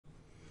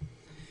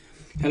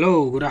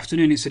Hello, good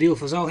afternoon. It's Adil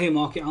Fazal here,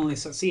 market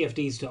analyst at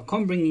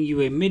CFDs.com, bringing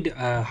you a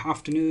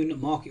mid-afternoon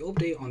market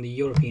update on the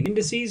European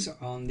indices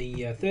on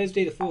the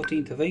Thursday, the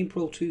 14th of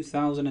April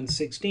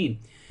 2016.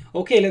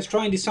 Okay, let's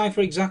try and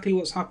decipher exactly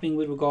what's happening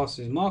with regards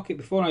to this market.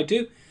 Before I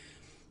do,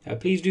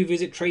 please do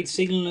visit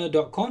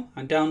tradesignaler.com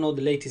and download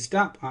the latest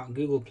app at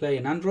Google Play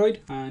and Android,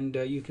 and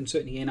you can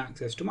certainly gain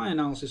access to my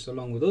analysis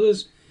along with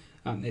others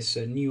and this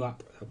new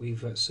app that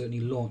we've certainly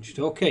launched.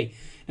 Okay,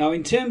 now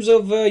in terms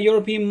of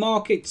European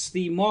markets,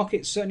 the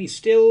market's certainly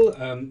still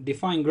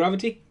defying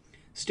gravity,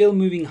 still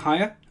moving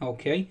higher.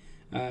 Okay,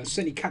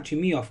 certainly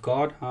catching me off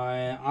guard.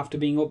 After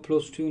being up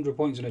plus 200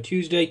 points on a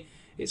Tuesday,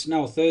 it's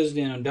now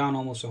Thursday and I'm down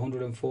almost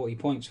 140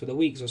 points for the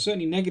week. So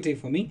certainly negative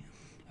for me,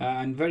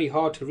 and very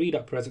hard to read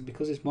at present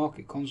because this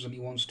market constantly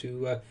wants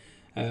to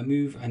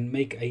move and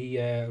make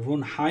a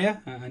run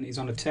higher and is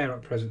on a tear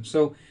at present.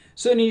 So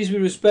certainly needs to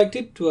be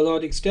respected to a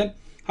large extent.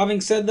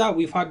 Having said that,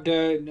 we've had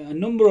a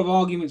number of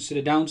arguments to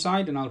the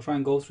downside, and I'll try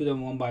and go through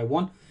them one by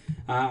one.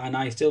 And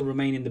I still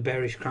remain in the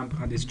bearish camp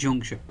at this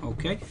juncture.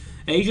 Okay,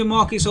 Asian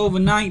markets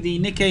overnight, the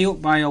Nikkei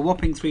up by a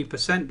whopping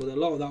 3%, but a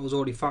lot of that was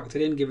already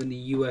factored in given the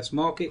US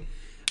market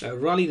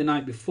rally the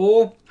night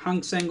before.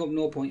 Hang Seng up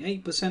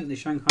 0.8%, the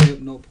Shanghai up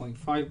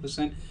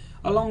 0.5%,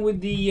 along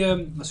with the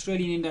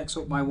Australian index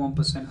up by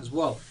 1% as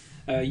well.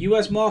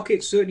 US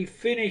market certainly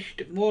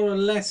finished more or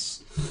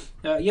less,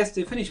 yes,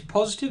 they finished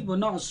positive, but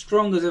not as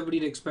strong as everybody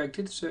had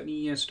expected.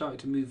 Certainly started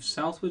to move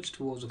southwards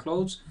towards the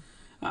close,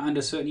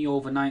 and certainly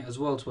overnight as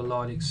well to a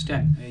large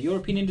extent.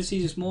 European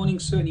indices this morning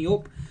certainly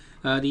up.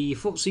 The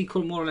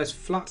FTSE more or less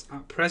flat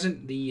at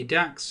present. The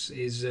DAX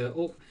is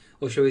up,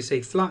 or shall we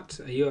say flat.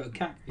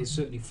 CAC is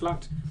certainly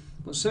flat,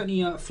 but certainly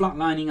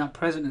flatlining at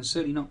present, and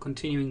certainly not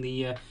continuing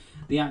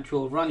the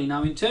actual rally.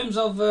 Now, in terms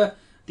of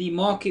the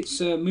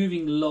markets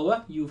moving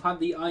lower, you've had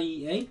the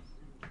IEA.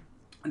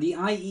 The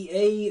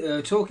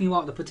IEA talking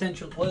about the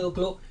potential oil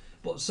glut,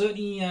 but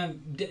certainly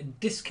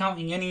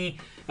discounting any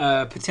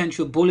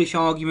potential bullish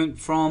argument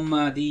from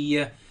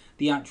the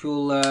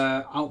actual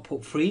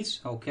output freeze.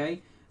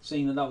 Okay,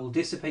 saying that will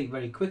dissipate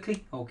very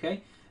quickly.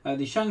 Okay,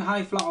 the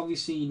Shanghai flat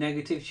obviously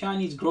negative.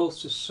 Chinese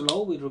growth is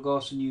slow with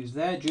regards to news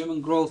there.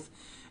 German growth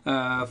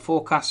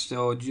forecast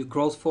or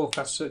growth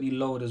forecast certainly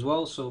lowered as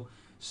well. So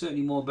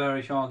certainly more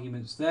bearish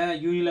arguments there.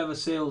 Unilever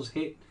sales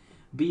hit.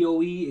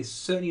 BOE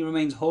certainly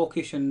remains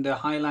hawkish and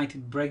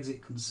highlighted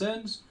Brexit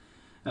concerns.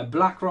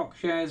 BlackRock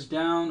shares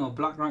down, or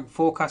BlackRock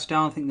forecast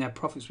down. I think their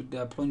profits would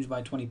plunge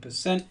by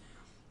 20%.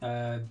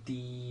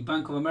 The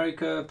Bank of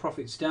America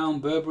profits down.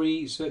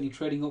 Burberry certainly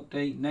trading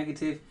update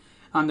negative.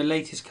 And the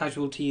latest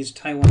casualty is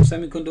Taiwan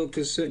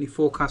Semiconductors, certainly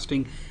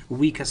forecasting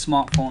weaker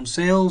smartphone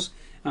sales.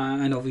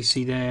 And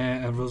obviously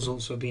their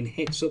results have been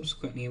hit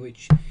subsequently,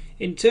 which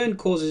in turn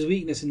causes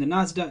weakness in the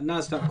Nasdaq.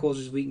 Nasdaq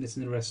causes weakness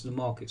in the rest of the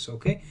markets.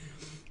 Okay,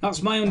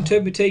 that's my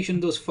interpretation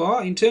thus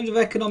far. In terms of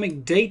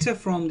economic data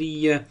from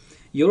the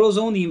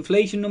Eurozone, the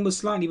inflation numbers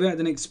slightly better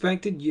than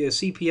expected.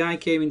 CPI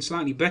came in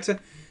slightly better,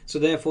 so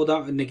therefore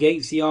that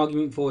negates the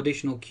argument for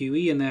additional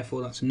QE, and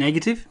therefore that's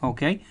negative.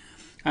 Okay,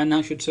 and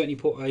that should certainly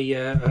put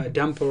a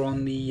damper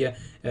on the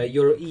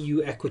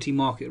EU equity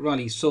market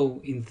rally.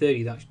 So in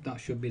theory, that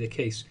should be the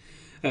case.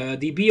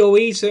 The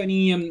BOE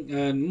certainly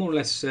more or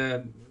less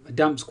a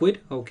damp squid.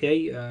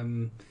 Okay,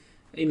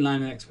 in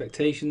line with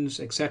expectations,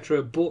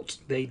 etc. But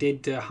they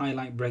did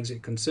highlight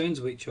Brexit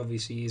concerns, which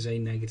obviously is a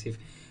negative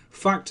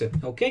factor.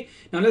 Okay,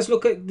 now let's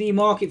look at the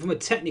market from a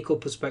technical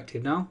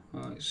perspective now.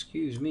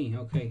 Excuse me.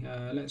 Okay,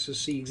 let's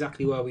just see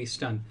exactly where we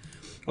stand.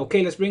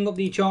 Okay, let's bring up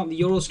the chart, the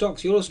Euro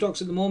stocks. Euro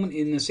stocks at the moment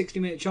in the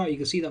 60-minute chart, you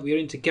can see that we are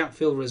into gap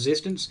fill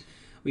resistance.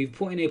 We've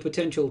put in a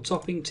potential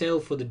topping tail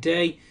for the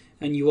day,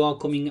 and you are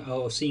coming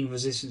or seeing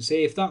resistance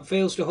here. If that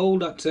fails to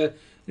hold at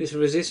this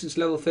resistance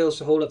level fails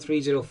to hold at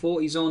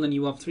 3040 zone, then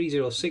you have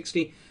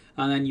 3060,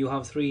 and then you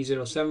have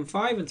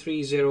 3075 and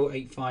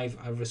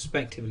 3085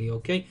 respectively.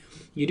 Okay,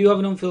 you do have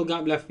an unfilled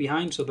gap left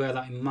behind, so bear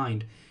that in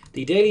mind.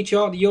 The daily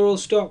chart, the Euro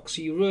stocks,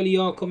 you really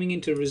are coming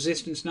into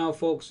resistance now,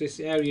 folks.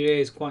 This area here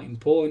is quite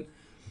important.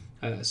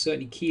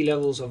 Certainly key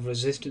levels of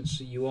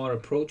resistance you are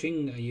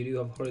approaching. You do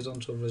have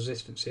horizontal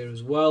resistance here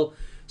as well.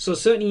 So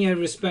certainly a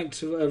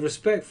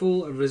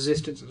respectful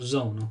resistance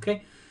zone.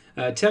 Okay,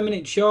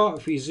 10-minute chart.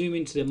 If we zoom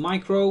into the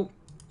micro,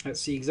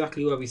 let's see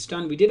exactly where we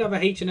stand. We did have a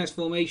HNS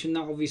formation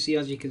that obviously,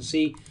 as you can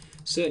see,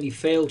 certainly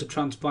failed to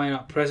transpire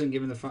at present,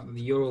 given the fact that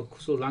the euro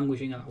is still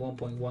languishing at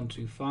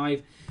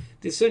 1.125.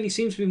 This certainly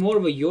seems to be more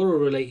of a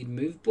euro-related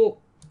move, but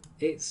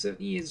it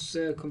certainly is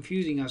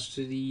confusing as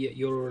to the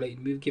euro-related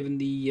move, given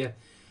the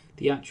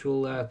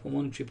actual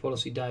monetary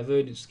policy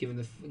divergence, given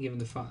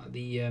the fact that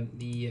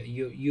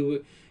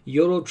the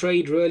euro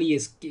trade really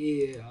is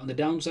on the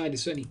downside,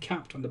 is certainly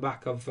capped on the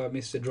back of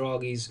Mr.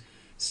 Draghi's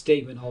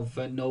statement of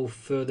no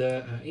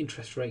further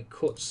interest rate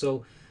cuts.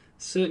 So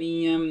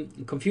certainly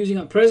confusing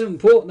at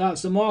present, but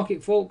that's the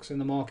market, folks,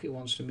 and the market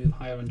wants to move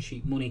higher on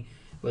cheap money,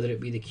 whether it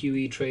be the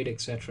QE trade,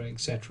 etc.,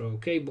 etc.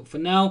 Okay, but for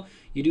now,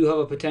 you do have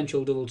a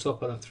potential double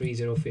top of that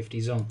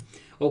 3050 zone.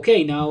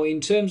 Okay, now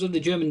in terms of the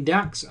German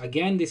DAX,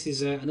 again, this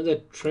is another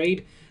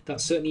trade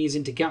that certainly is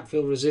into gap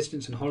fill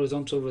resistance and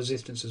horizontal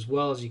resistance as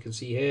well. As you can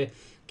see here,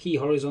 key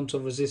horizontal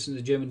resistance,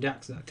 the German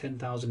DAX at that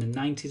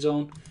 10,090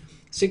 zone.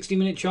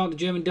 60-minute chart, the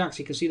German DAX,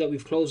 you can see that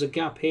we've closed a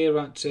gap here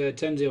at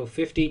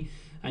 10,050,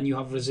 and you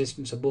have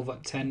resistance above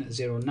at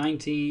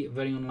 10,090.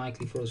 Very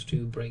unlikely for us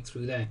to break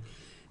through there.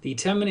 The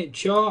 10-minute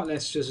chart,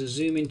 let's just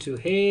zoom into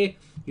here.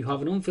 You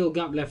have an unfilled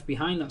gap left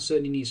behind that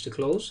certainly needs to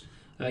close.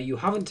 You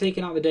haven't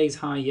taken out the day's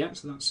high yet,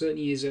 so that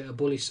certainly is a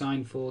bullish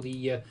sign for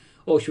the,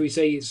 or should we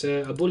say it's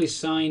a bullish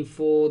sign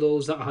for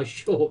those that are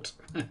short.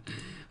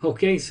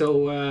 Okay,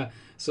 so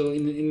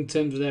in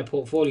terms of their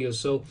portfolios.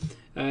 So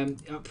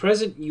at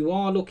present, you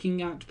are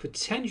looking at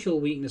potential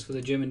weakness for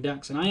the German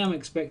DAX, and I am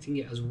expecting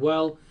it as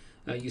well.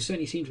 You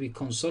certainly seem to be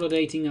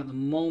consolidating at the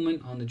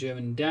moment on the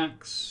German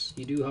DAX.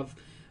 You do have,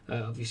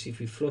 obviously, if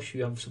we flush,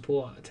 you have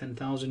support at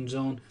 10,000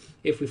 zone.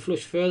 If we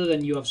flush further,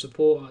 then you have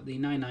support at the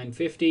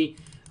 9,950.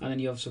 And then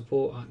you have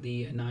support at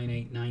the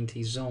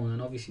 9,890 zone,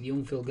 and obviously the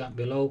unfilled gap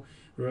below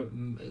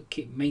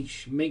make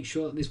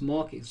sure that this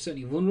market is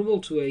certainly vulnerable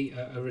to a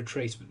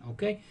retracement.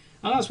 Okay,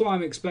 and that's what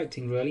I'm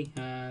expecting really.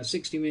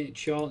 60-minute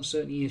chart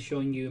certainly is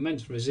showing you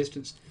immense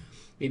resistance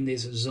in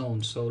this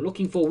zone. So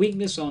looking for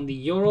weakness on the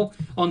euro,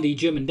 on the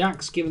German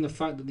DAX, given the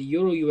fact that the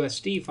euro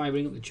USD, if I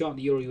bring up the chart,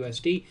 the euro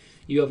USD,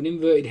 you have an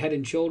inverted head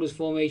and shoulders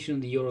formation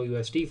on the euro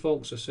USD,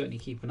 folks. So certainly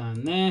keep an eye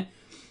on there.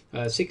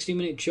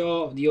 60-minute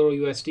chart, the euro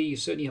USD, you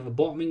certainly have a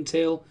bottoming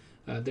tail.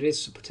 There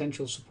is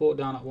potential support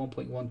down at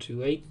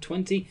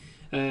 1.12820.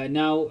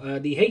 Now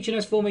the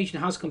HNS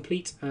formation has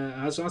completed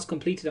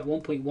at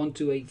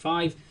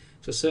 1.1285.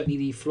 So certainly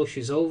the flush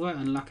is over,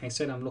 and like I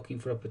said, I'm looking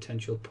for a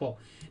potential pop.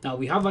 Now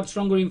we have had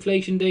stronger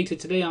inflation data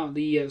today out of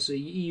the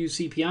EU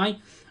CPI,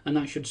 and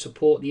that should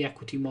support the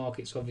equity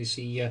markets.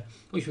 Obviously,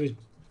 which we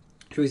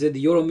said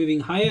the euro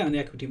moving higher and the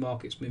equity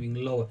markets moving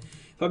lower.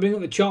 If I bring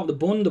up the chart of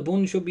the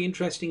bund should be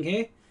interesting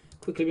here.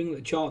 Quickly bring up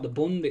the chart of the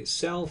bund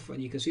itself,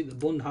 and you can see that the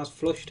bund has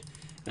flushed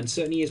and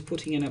certainly is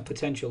putting in a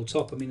potential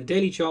top. I mean, the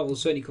daily chart will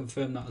certainly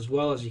confirm that as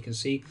well. As you can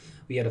see,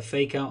 we had a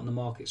fake out and the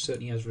market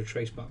certainly has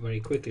retraced back very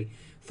quickly.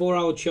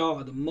 4-hour chart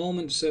at the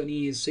moment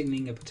certainly is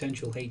signaling a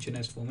potential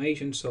HNS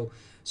formation, so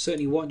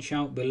certainly watch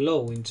out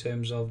below in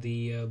terms of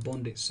the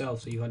bund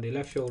itself. So you had the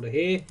left shoulder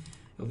here.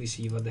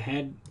 Obviously, you've had the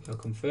head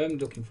confirmed,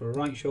 looking for a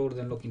right shoulder,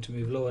 then looking to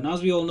move lower. And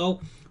as we all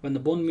know, when the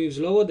bund moves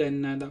lower,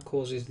 then that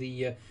causes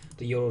the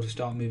euro to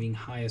start moving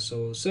higher.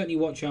 So certainly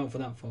watch out for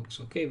that, folks.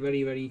 Okay,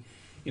 very, very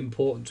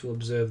important to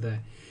observe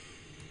there.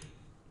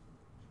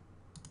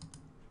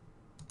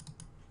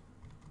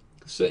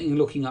 Certainly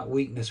looking at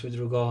weakness with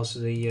regards to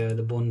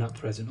the bund at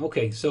present.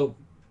 Okay, so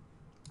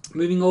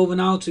moving over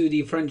now to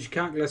the French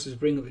CAC. Let's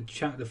just bring up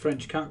the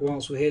French CAC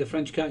whilst we're here. The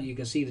French CAC, you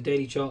can see the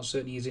daily chart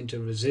certainly is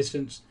into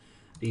resistance.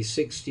 The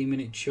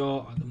 60-minute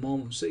chart at the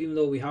moment, so even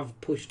though we have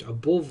pushed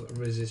above a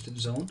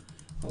resistance zone,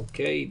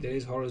 okay, there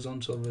is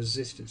horizontal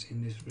resistance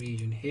in this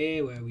region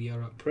here where we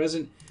are at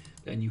present.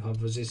 Then you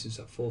have resistance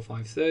at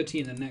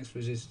 4,530 and the next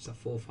resistance at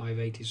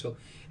 4,580. So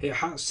it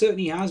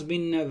certainly has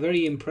been a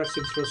very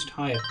impressive thrust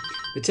higher.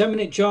 The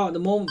 10-minute chart at the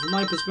moment, from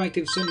my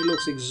perspective, certainly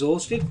looks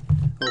exhausted.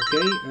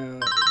 Okay,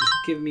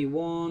 just give me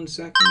 1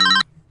 second.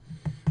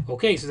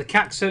 Okay, so the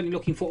CAC certainly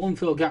looking for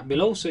unfilled gap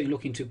below, certainly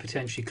looking to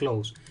potentially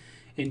close.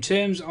 In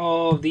terms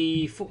of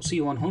the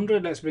FTSE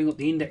 100, let's bring up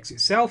the index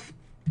itself.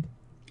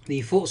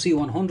 The FTSE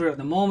 100 at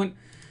the moment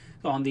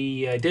on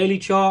the daily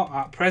chart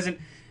at present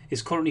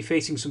is currently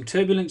facing some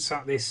turbulence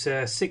at this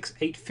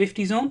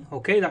 6,850 zone.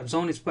 Okay, that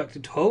zone is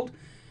expected to hold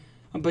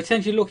and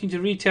potentially looking to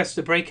retest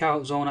the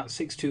breakout zone at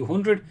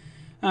 6,200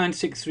 and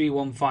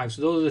 6,315.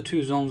 So those are the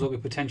two zones that we're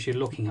potentially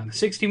looking at. The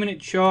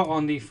 60-minute chart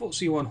on the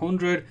FTSE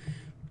 100,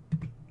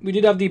 we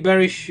did have the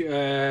bearish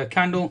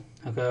candle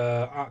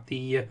at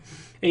the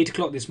 8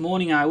 o'clock this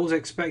morning. I was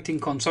expecting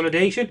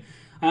consolidation.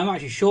 I'm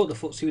actually short the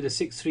FTSE with a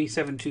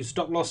 6,372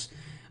 stop loss,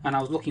 and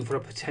I was looking for a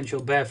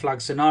potential bear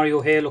flag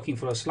scenario here, looking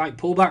for a slight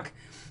pullback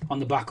on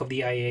the back of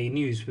the IEA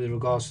news with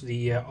regards to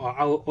the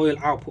oil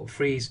output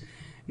freeze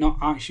not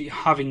actually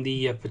having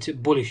the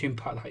bullish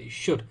impact that it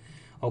should.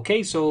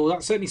 Okay, so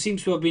that certainly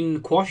seems to have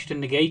been quashed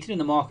and negated, and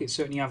the markets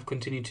certainly have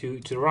continued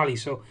to rally.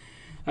 So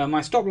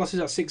my stop loss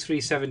is at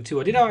 6,372.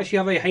 I did actually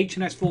have a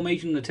HNS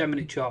formation in the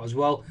 10-minute chart as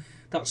well.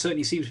 That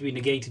certainly seems to be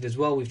negated as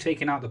well. We've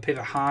taken out the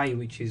pivot high,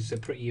 which is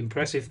pretty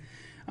impressive,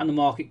 and the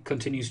market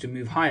continues to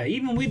move higher.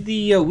 Even with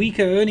the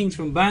weaker earnings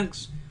from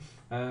banks,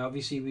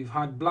 obviously we've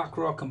had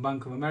BlackRock and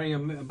Bank of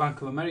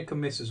America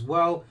miss as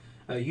well,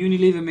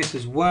 Unilever miss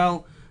as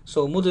well.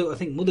 So I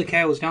think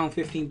Mothercare was down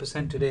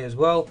 15% today as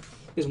well.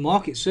 This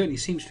market certainly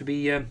seems to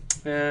be in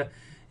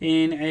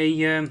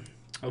a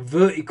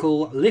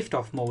vertical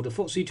lift-off mode. The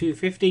FTSE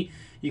 250,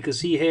 you can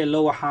see here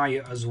lower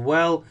higher as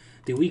well.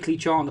 The weekly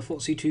chart on the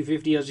FTSE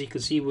 250, as you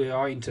can see, we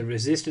are into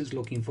resistance,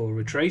 looking for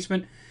a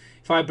retracement.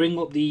 If I bring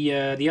up the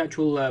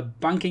actual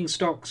banking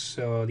stocks,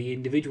 or the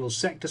individual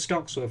sector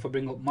stocks, so if I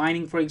bring up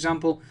mining, for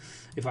example,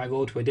 if I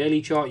go to a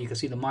daily chart, you can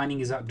see the mining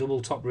is at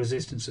double top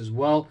resistance as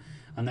well,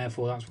 and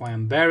therefore that's why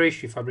I'm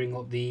bearish. If I bring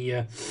up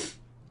the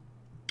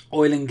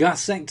Oil and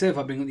gas sector, if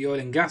I bring up the oil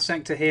and gas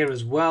sector here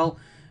as well,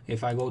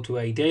 if I go to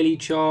a daily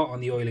chart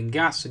on the oil and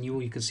gas, and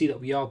you can see that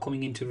we are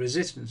coming into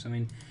resistance. I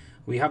mean,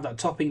 we have that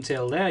topping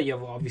tail there. You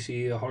have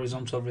obviously a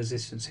horizontal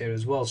resistance here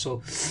as well.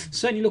 So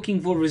certainly looking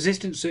for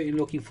resistance, certainly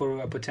looking for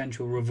a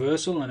potential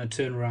reversal and a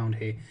turnaround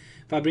here.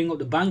 If I bring up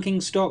the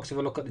banking stocks, if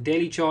I look at the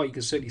daily chart, you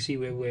can certainly see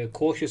we're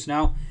cautious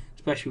now,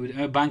 especially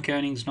with bank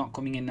earnings not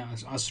coming in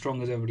as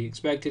strong as everybody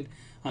expected,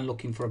 and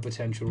looking for a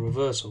potential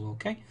reversal.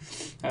 Okay,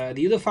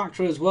 the other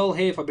factor as well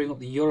here, if I bring up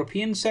the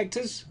European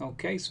sectors,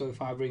 okay, so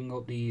if I bring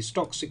up the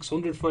stock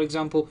 600 for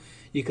example,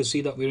 you can see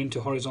that we're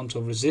into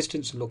horizontal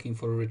resistance and looking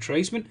for a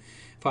retracement.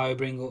 If I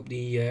bring up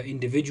the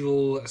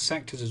individual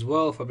sectors as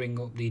well, if I bring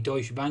up the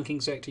Deutsche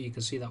banking sector, you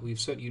can see that we've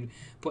certainly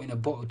put in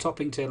a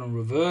topping tail and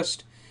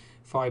reversed.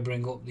 If I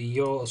bring up the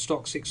Euro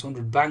stock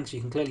 600 banks, you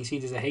can clearly see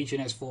there's a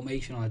HNS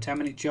formation on a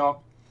 10-minute chart.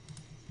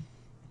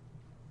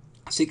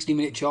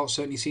 60-minute chart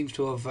certainly seems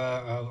to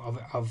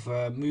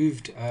have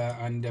moved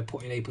and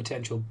put in a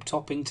potential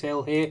topping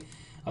tail here.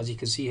 As you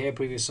can see here,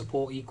 previous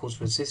support equals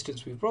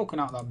resistance. We've broken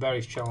out that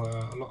bearish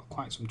channel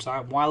quite some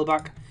time while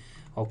back.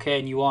 Okay,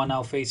 and you are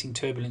now facing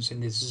turbulence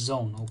in this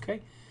zone. Okay,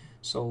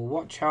 so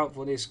watch out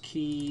for this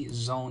key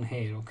zone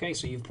here. Okay,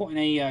 so you've put in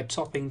a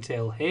topping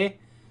tail here.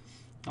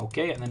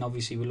 Okay, and then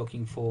obviously we're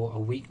looking for a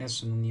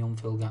weakness, and the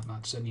unfilled gap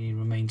that certainly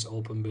remains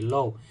open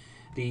below.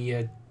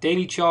 The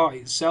daily chart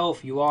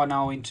itself, you are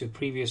now into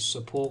previous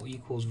support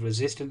equals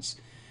resistance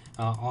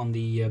on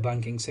the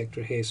banking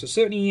sector here. So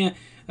certainly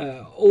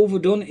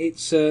overdone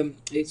its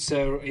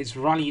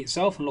rally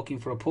itself and looking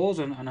for a pause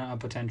and a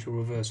potential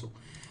reversal.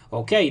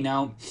 Okay,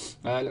 now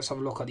let's have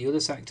a look at the other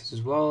sectors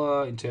as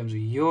well in terms of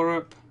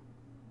Europe.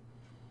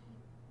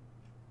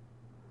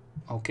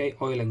 Okay,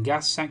 oil and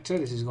gas sector,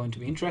 this is going to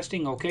be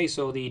interesting. Okay,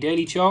 so the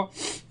daily chart,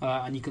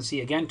 and you can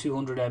see again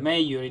 200 MA,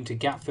 you're into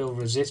gap fill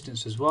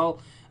resistance as well.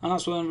 And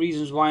that's one of the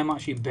reasons why I'm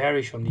actually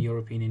bearish on the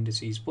European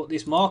indices. But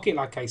this market,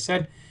 like I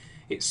said,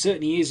 it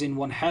certainly is in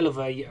one hell of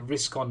a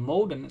risk-on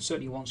mode, and it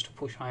certainly wants to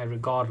push higher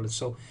regardless.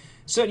 So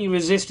certainly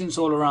resistance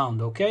all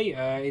around.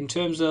 Okay, in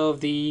terms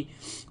of the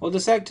other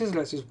sectors,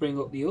 let's just bring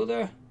up the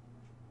other.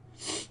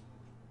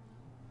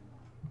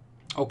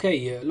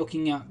 Okay,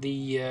 looking at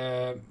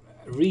the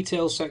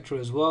retail sector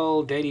as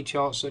well, daily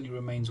chart certainly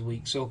remains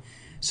weak. So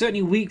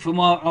certainly weak from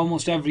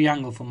almost every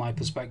angle from my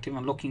perspective.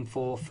 I'm looking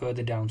for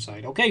further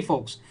downside. Okay,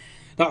 folks.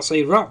 That's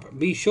a wrap.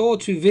 Be sure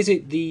to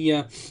visit the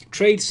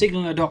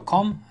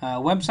tradesignaler.com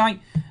website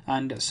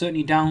and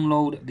certainly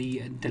download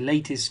the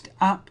latest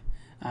app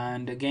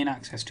and gain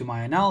access to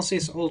my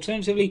analysis.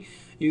 Alternatively,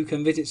 you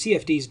can visit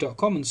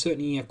cfds.com and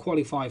certainly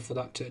qualify for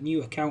that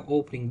new account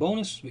opening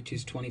bonus, which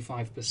is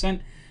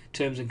 25%.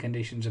 Terms and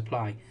conditions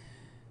apply.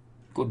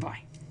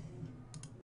 Goodbye.